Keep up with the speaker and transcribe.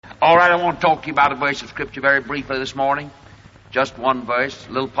All right, I want to talk to you about a verse of Scripture very briefly this morning. Just one verse,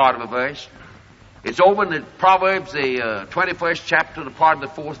 a little part of a verse. It's over in the Proverbs, the 21st chapter, the part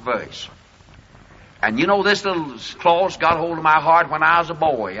of the 4th verse. And you know, this little clause got hold of my heart when I was a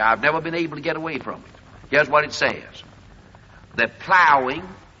boy. I've never been able to get away from it. Here's what it says. The plowing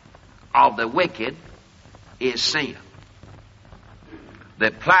of the wicked is sin. The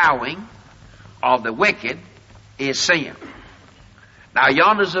plowing of the wicked is sin. Now,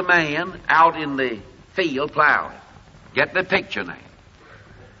 yonder's a man out in the field plowing. Get the picture now.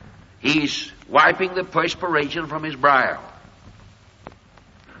 He's wiping the perspiration from his brow.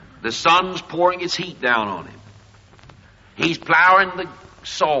 The sun's pouring its heat down on him. He's plowing the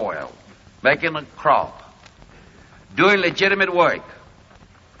soil, making a crop, doing legitimate work.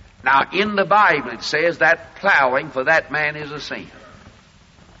 Now, in the Bible, it says that plowing for that man is a sin.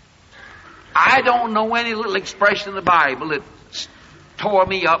 I don't know any little expression in the Bible that tore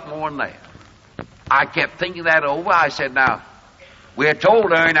me up more than that. I kept thinking that over. I said, now, we're told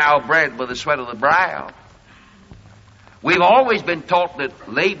to earn our bread with the sweat of the brow. We've always been taught that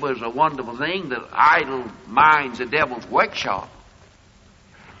labor is a wonderful thing, that idle mind's the devil's workshop.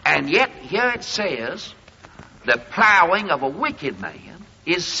 And yet, here it says, the plowing of a wicked man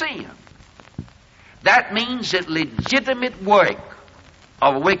is sin. That means that legitimate work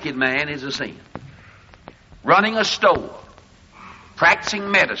of a wicked man is a sin. Running a store, practicing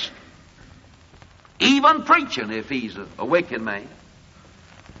medicine, even preaching if he's a wicked man.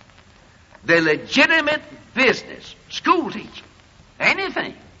 The legitimate business, school teaching,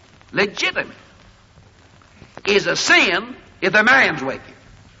 anything legitimate, is a sin if the man's wicked.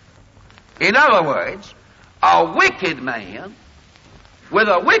 In other words, a wicked man with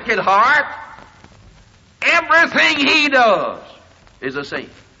a wicked heart, everything he does is a sin.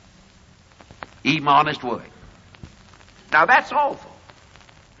 Even honest work. Now that's awful.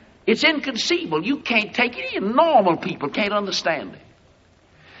 It's inconceivable. You can't take it. Even normal people can't understand it.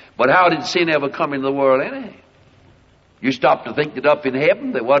 But how did sin ever come into the world anyhow? You stop to think that up in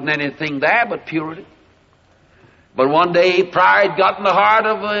heaven there wasn't anything there but purity. But one day pride got in the heart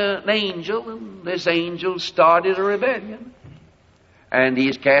of an angel, and this angel started a rebellion. And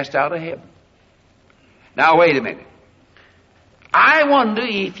he's cast out of heaven. Now wait a minute. I wonder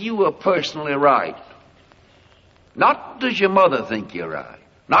if you were personally right. Not does your mother think you're right.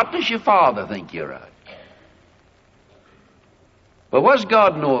 Not does your father think you're right. But what does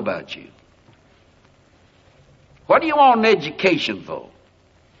God know about you? What do you want an education for?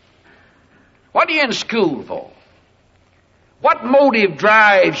 What are you in school for? What motive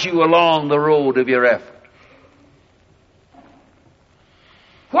drives you along the road of your effort?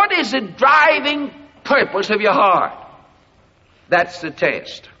 What is the driving purpose of your heart? That's the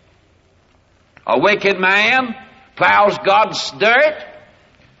test. A wicked man plows God's dirt,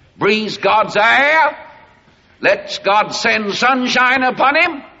 breathes God's air, lets God send sunshine upon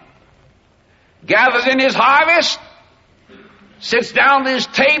him, gathers in his harvest, sits down at his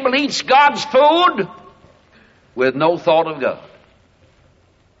table, eats God's food with no thought of God.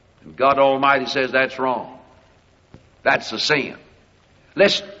 And God Almighty says that's wrong. That's a sin.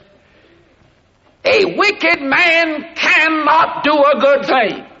 Listen. A wicked man cannot do a good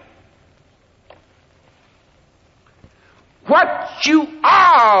thing. What you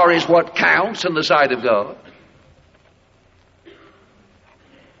are is what counts in the sight of God.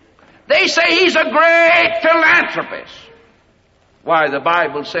 They say he's a great philanthropist. Why, the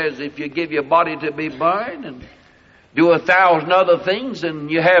Bible says if you give your body to be burned and do 1,000 other things and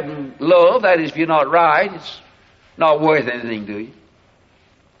you haven't love, that is, if you're not right, it's not worth anything to you.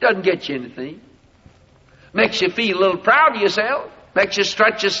 Doesn't get you anything. Makes you feel a little proud of yourself. Makes you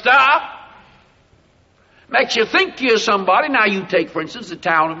strut your stuff. Makes you think you're somebody. Now you take, for instance, the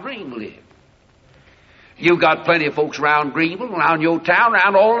town of Greenville. You've got plenty of folks around Greenville, around your town,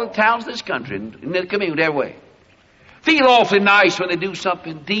 around all the towns of this country, in the community, every way. Feel awfully nice when they do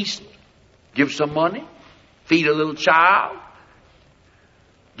something decent. Give some money. Feed a little child.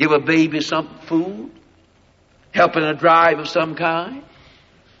 Give a baby some food. Help in a drive of some kind.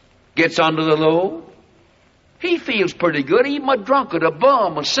 Gets under the load. He feels pretty good. Even a drunkard, a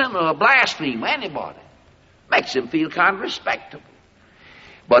bum, a sinner, a blasphemer, anybody. Makes him feel kind of respectable.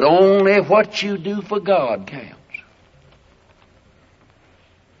 But only what you do for God counts.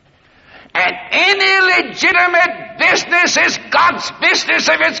 And any legitimate business is God's business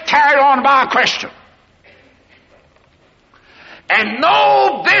if it's carried on by a Christian. And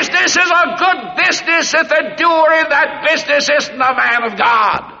no business is a good business if the doer in that business isn't a man of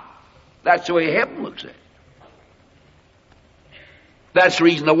God. That's the way heaven looks at it. That's the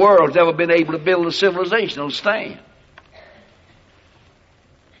reason the world's never been able to build a civilization that'll stand.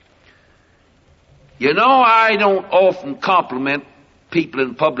 You know, I don't often compliment people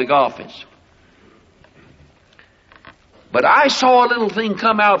in public office. But I saw a little thing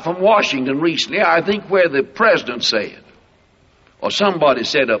come out from Washington recently, I think where the president said, or somebody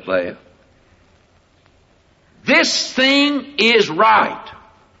said up there, this thing is right.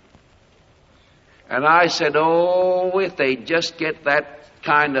 And I said, oh, if they just get that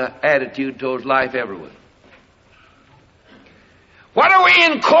kind of attitude towards life everywhere. What are we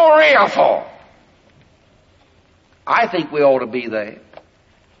in Korea for? I think we ought to be there.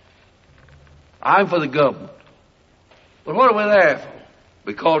 I'm for the government. But what are we there for?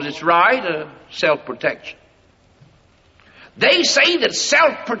 Because it's right or self-protection? They say that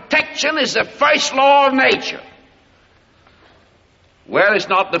self-protection is the first law of nature. Well, it's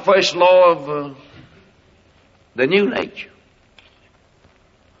not the first law of the new nature.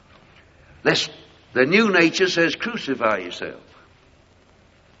 The new nature says crucify yourself.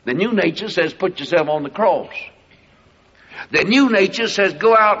 The new nature says put yourself on the cross. The new nature says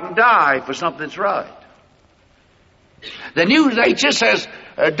go out and die for something that's right. The new nature says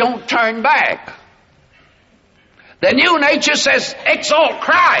don't turn back. The new nature says exalt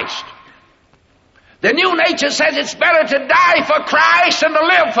Christ. The new nature says it's better to die for Christ than to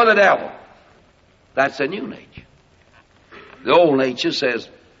live for the devil. That's the new nature. The old nature says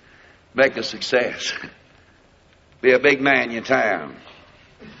make a success. Be a big man in your town.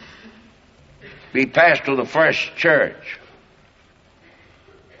 Be pastor of the first church.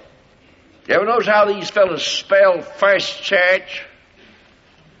 You ever notice how these fellas spell first church?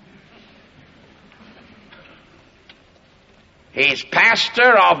 He's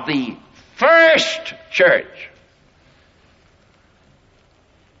pastor of the first church.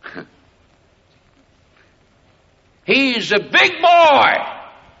 He's a big boy.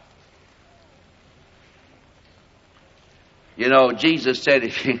 You know, Jesus said,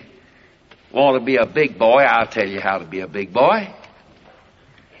 if you want to be a big boy, I'll tell you how to be a big boy.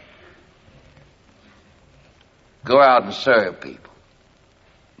 Go out and serve people.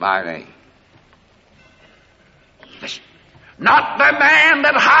 My name. Not the man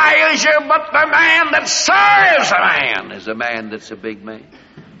that hires you, but the man that serves a man is a man that's a big man.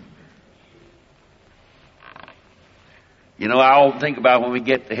 You know, I often think about when we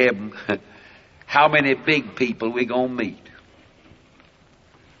get to heaven, how many big people we gonna meet.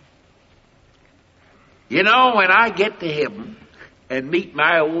 You know, when I get to heaven and meet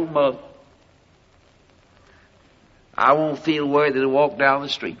my old mother, I won't feel worthy to walk down the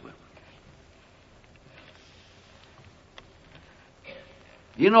street with her.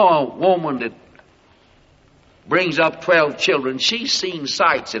 You know, a woman that brings up 12 children, she's seen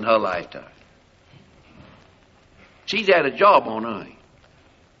sights in her lifetime. She's had a job on earth.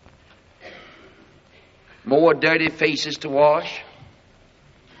 More dirty faces to wash,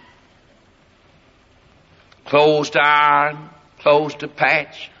 clothes to iron, clothes to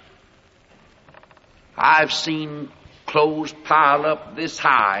patch. I've seen clothes piled up this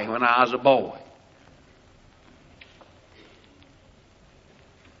high when I was a boy.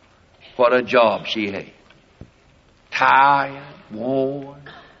 What a job she had. Tired, worn.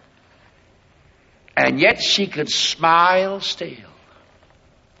 And yet she could smile still.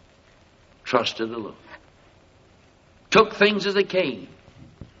 Trusted the Lord. Took things as they came.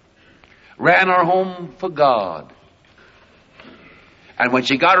 Ran her home for God. And when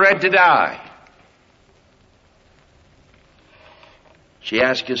she got ready to die, she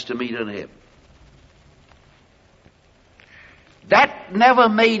asked us to meet in heaven. That never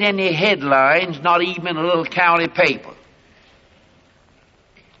made any headlines, not even in a little county paper.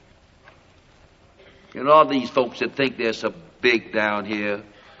 You know, these folks that think they're so big down here,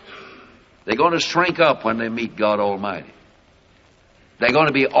 they're going to shrink up when they meet God Almighty. They're going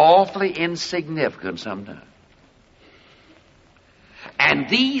to be awfully insignificant sometime. And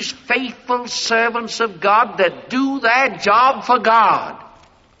these faithful servants of God that do their job for God,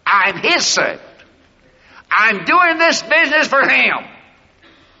 I'm His servant. I'm doing this business for Him.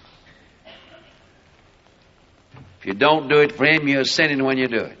 If you don't do it for Him, you're sinning when you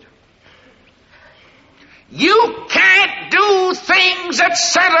do it. You can't do things that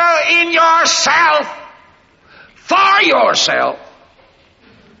center in yourself for yourself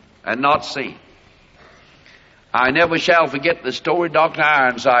and not see. I never shall forget the story Dr.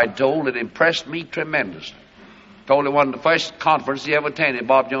 Ironside told. It impressed me tremendously. Told it one of the first conferences he ever attended at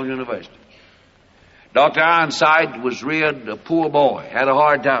Bob Jones University. Dr. Ironside was reared a poor boy, had a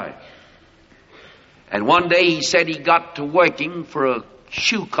hard time. And one day he said he got to working for a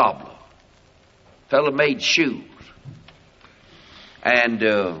shoe cobbler. Fellow made shoes. And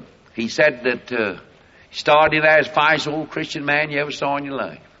he said that he started as the finest old Christian man you ever saw in your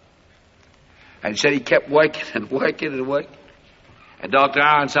life. And he said he kept working and working and working. And Dr.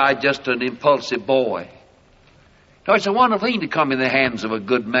 Ironside, just an impulsive boy. No, it's a wonderful thing to come in the hands of a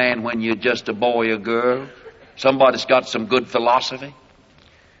good man when you're just a boy or girl. Somebody's got some good philosophy.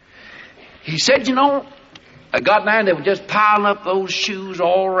 He said, you know, I got there and they were just piling up those shoes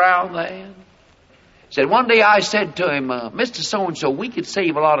all around there. He said, one day I said to him, Mr. So-and-so, we could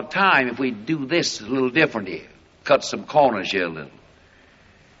save a lot of time if we do this a little different here. Cut some corners here a little.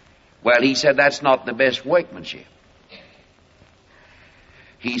 Well, he said, that's not the best workmanship.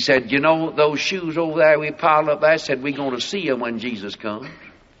 He said, you know, those shoes over there we piled up there, said we're going to see them when Jesus comes.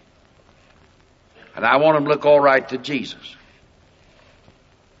 And I want them to look all right to Jesus.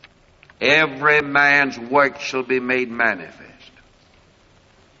 Every man's work shall be made manifest.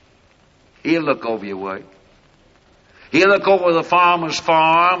 He'll look over your work. He'll look over the farmer's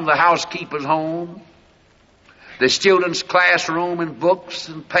farm, the housekeeper's home, the student's classroom and books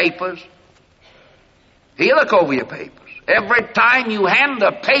and papers. He'll look over your papers. Every time you hand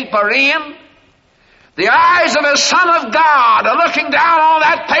a paper in, the eyes of the Son of God are looking down on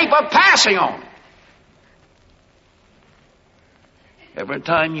that paper, passing on it. Every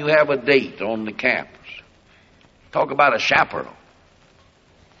time you have a date on the campus, talk about a chaperone.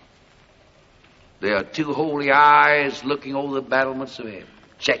 There are two holy eyes looking over the battlements of heaven,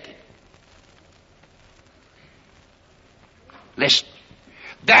 checking. Listen.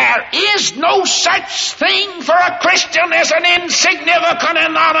 There is no such thing for a Christian as an insignificant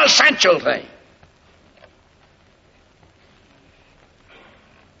and non-essential thing.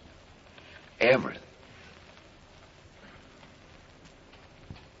 Everything.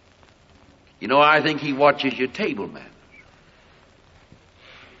 You know, I think he watches your table manners.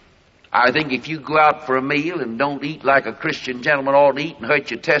 I think if you go out for a meal and don't eat like a Christian gentleman ought to eat and hurt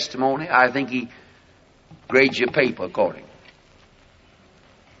your testimony, I think he grades your paper accordingly.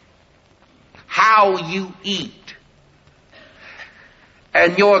 How you eat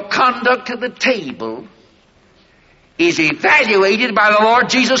and your conduct at the table is evaluated by the Lord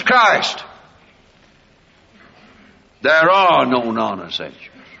Jesus Christ. There are no non-essentials.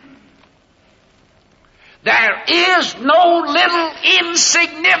 There is no little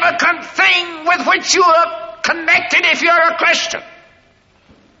insignificant thing with which you are connected if you're a Christian.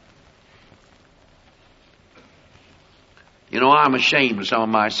 You know, I'm ashamed of some of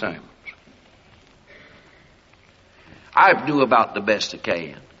my sermons. I do about the best I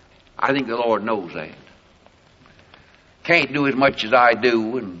can. I think the Lord knows that. Can't do as much as I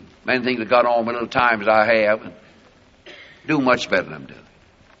do, and many things have got on me little times I have, and do much better than I'm doing.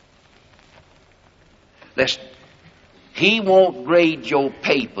 Listen, he won't grade your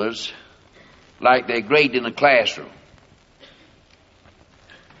papers like they're graded in a classroom.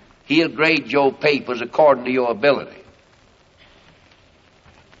 He'll grade your papers according to your ability,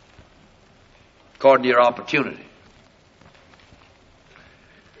 according to your opportunity.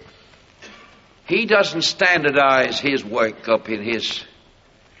 He doesn't standardize his work up in his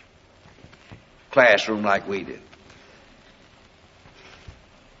classroom like we do.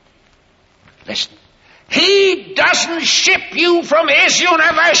 Listen, he doesn't ship you from his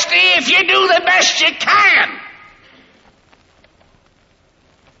university if you do the best you can.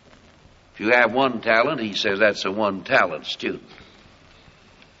 If you have one talent, he says that's a one-talent student.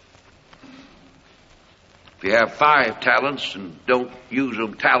 If you have 5 talents and don't use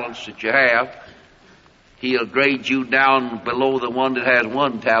them talents that you have, he'll grade you down below the one that has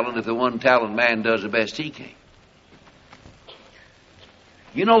 1 talent if the 1-talent man does the best he can.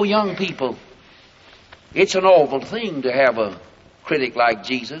 You know, young people, it's an awful thing to have a critic like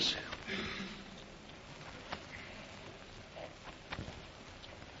Jesus.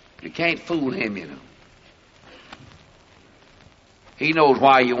 You can't fool him, you know. He knows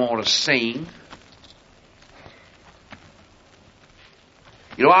why you want to sing.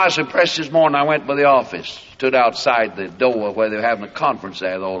 You know, I was impressed this morning. I went by the office, stood outside the door where they were having a conference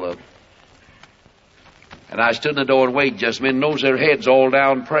there with all of them. And I stood in the door and waited just a minute, and those their heads all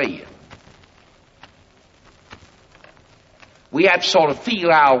down praying. We have to sort of feel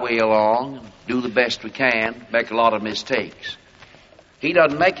our way along, and do the best we can, make a lot of mistakes. He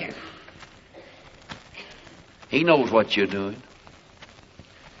doesn't make it. He knows what you're doing.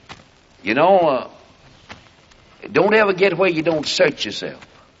 You know, don't ever get where you don't search yourself.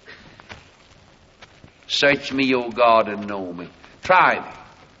 Search me, O God, and know me. Try me.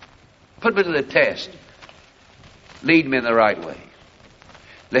 Put me to the test. Lead me in the right way.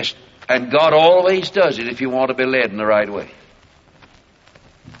 Listen, and God always does it if you want to be led in the right way.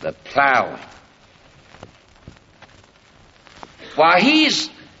 The plowing. Why, he's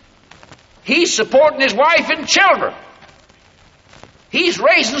supporting his wife and children. He's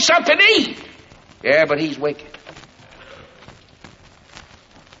raising something to eat. Yeah, but he's wicked.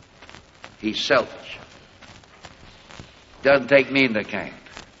 He's selfish. Doesn't take me into account.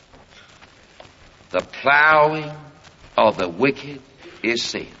 The plowing of the wicked is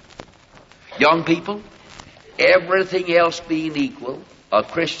sin. Young people, everything else being equal, a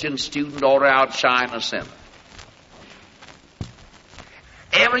Christian student ought to outshine a sinner.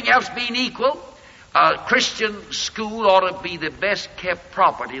 Everything else being equal, a Christian school ought to be the best kept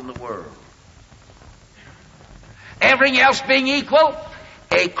property in the world. Everything else being equal,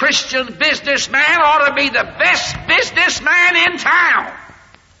 a Christian businessman ought to be the best businessman in town.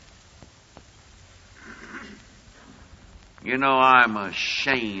 You know, I'm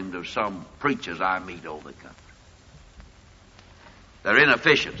ashamed of some preachers I meet over the country. They're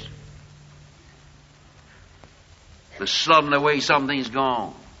inefficient. The sudden way some things go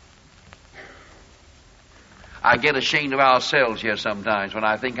on. I get ashamed of ourselves here sometimes when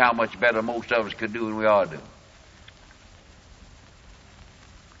I think how much better most of us could do than we are doing.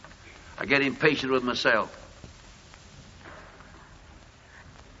 I get impatient with myself.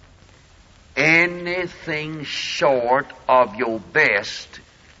 Anything short of your best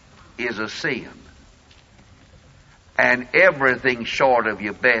is a sin. And everything short of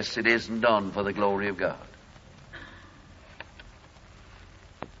your best, it isn't done for the glory of God.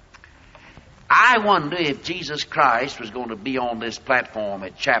 I wonder if Jesus Christ was going to be on this platform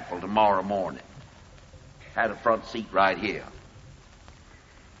at chapel tomorrow morning. Had a front seat right here.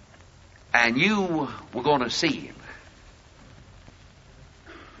 And you were going to see him.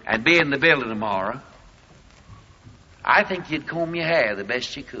 And be in the building tomorrow. I think you'd comb your hair the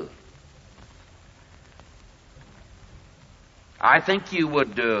best you could. I think you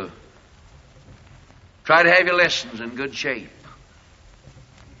would try to have your lessons in good shape.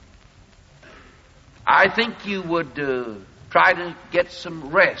 I think you would try to get some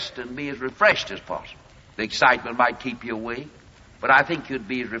rest and be as refreshed as possible. The excitement might keep you awake, but I think you'd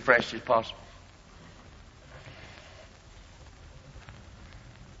be as refreshed as possible.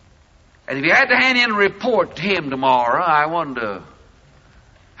 And if you had to hand in a report to him tomorrow, I wonder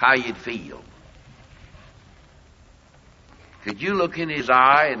how you'd feel. Could you look in his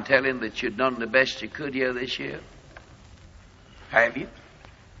eye and tell him that you'd done the best you could here this year? Have you?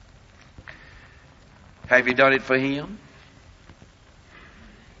 Have you done it for him?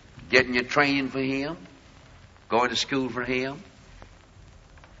 Getting your training for him? Going to school for him?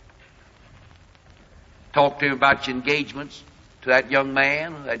 Talk to him about your engagements to that young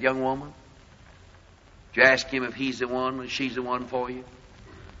man or that young woman? Did you ask him if he's the one or she's the one for you?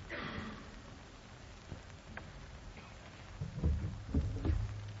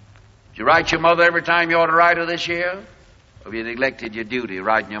 Did you write your mother every time you ought to write her this year? Or have you neglected your duty of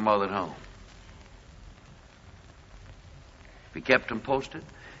writing your mother at home? Have you kept them posted?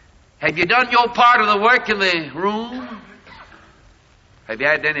 Have you done your part of the work in the room? Have you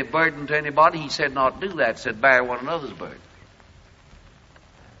had any burden to anybody? He said not do that. He said bear one another's burden.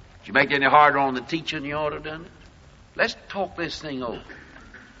 Did you make any harder on the teacher than you ought to have done it? Let's talk this thing over.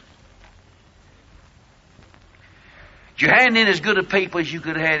 Did you hand in as good a paper as you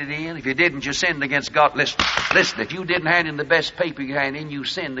could have handed in? If you didn't, you sinned against God. Listen, if you didn't hand in the best paper you hand in, you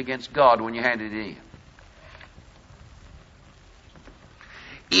sinned against God when you handed it in.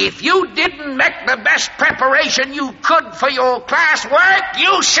 If you didn't make the best preparation you could for your class work,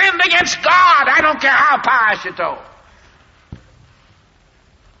 you sinned against God. I don't care how pious you told.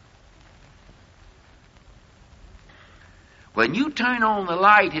 When you turn on the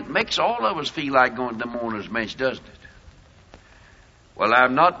light, it makes all of us feel like going to the mourner's bench, doesn't it? Well,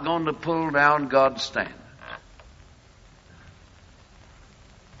 I'm not going to pull down God's standard.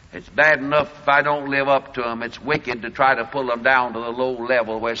 It's bad enough if I don't live up to them. It's wicked to try to pull them down to the low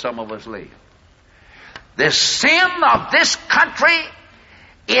level where some of us live. The sin of this country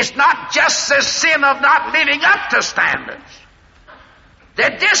is not just the sin of not living up to standards. The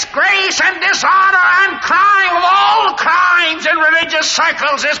disgrace and dishonor and crime of all crimes in religious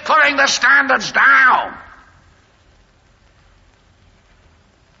circles is putting the standards down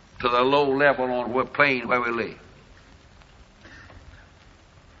to the low level on the plane where we live.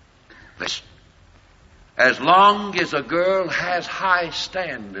 Listen, as long as a girl has high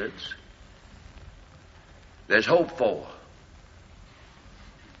standards, there's hope for her.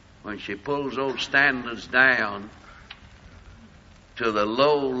 When she pulls those standards down to the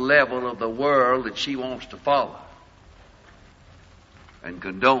low level of the world that she wants to follow and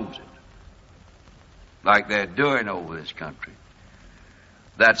condones it, like they're doing over this country,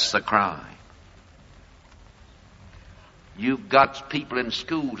 that's the crime. You've got people in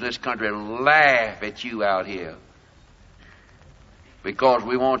schools in this country that laugh at you out here because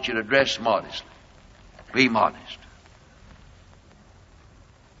we want you to dress modestly. Be modest.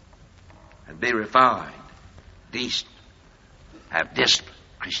 And be refined, decent, have discipline,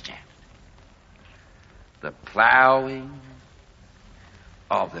 Christianity. The plowing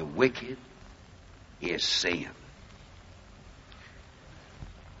of the wicked is sin.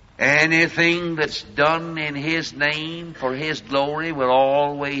 Anything that's done in His name for His glory will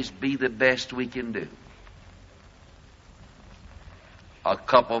always be the best we can do. A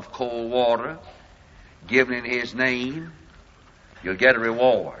cup of cold water given in His name, you'll get a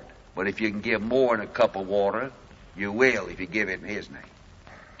reward. But if you can give more than a cup of water, you will if you give it in His name.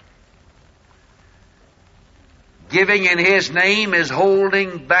 Giving in His name is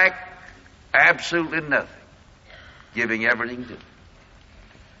holding back absolutely nothing. Giving everything to Him.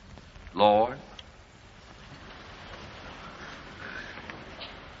 Lord,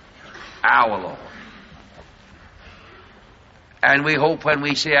 our Lord. And we hope when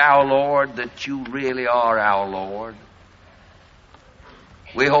we say our Lord that you really are our Lord.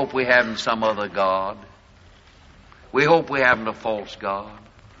 We hope we haven't some other God. We hope we haven't a false God.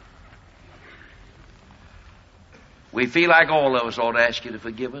 We feel like all of us ought to ask you to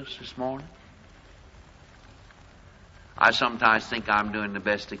forgive us this morning. I sometimes think I'm doing the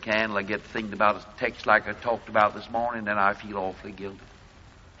best I can, and I get thinking about a text like I talked about this morning, and I feel awfully guilty.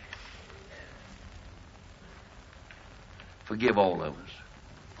 Forgive all of us.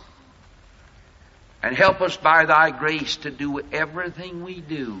 And help us by thy grace to do everything we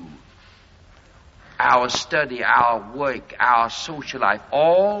do. Our study, our work, our social life,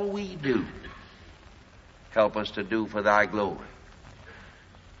 all we do. Help us to do for thy glory.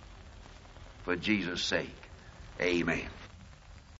 For Jesus' sake. Amen.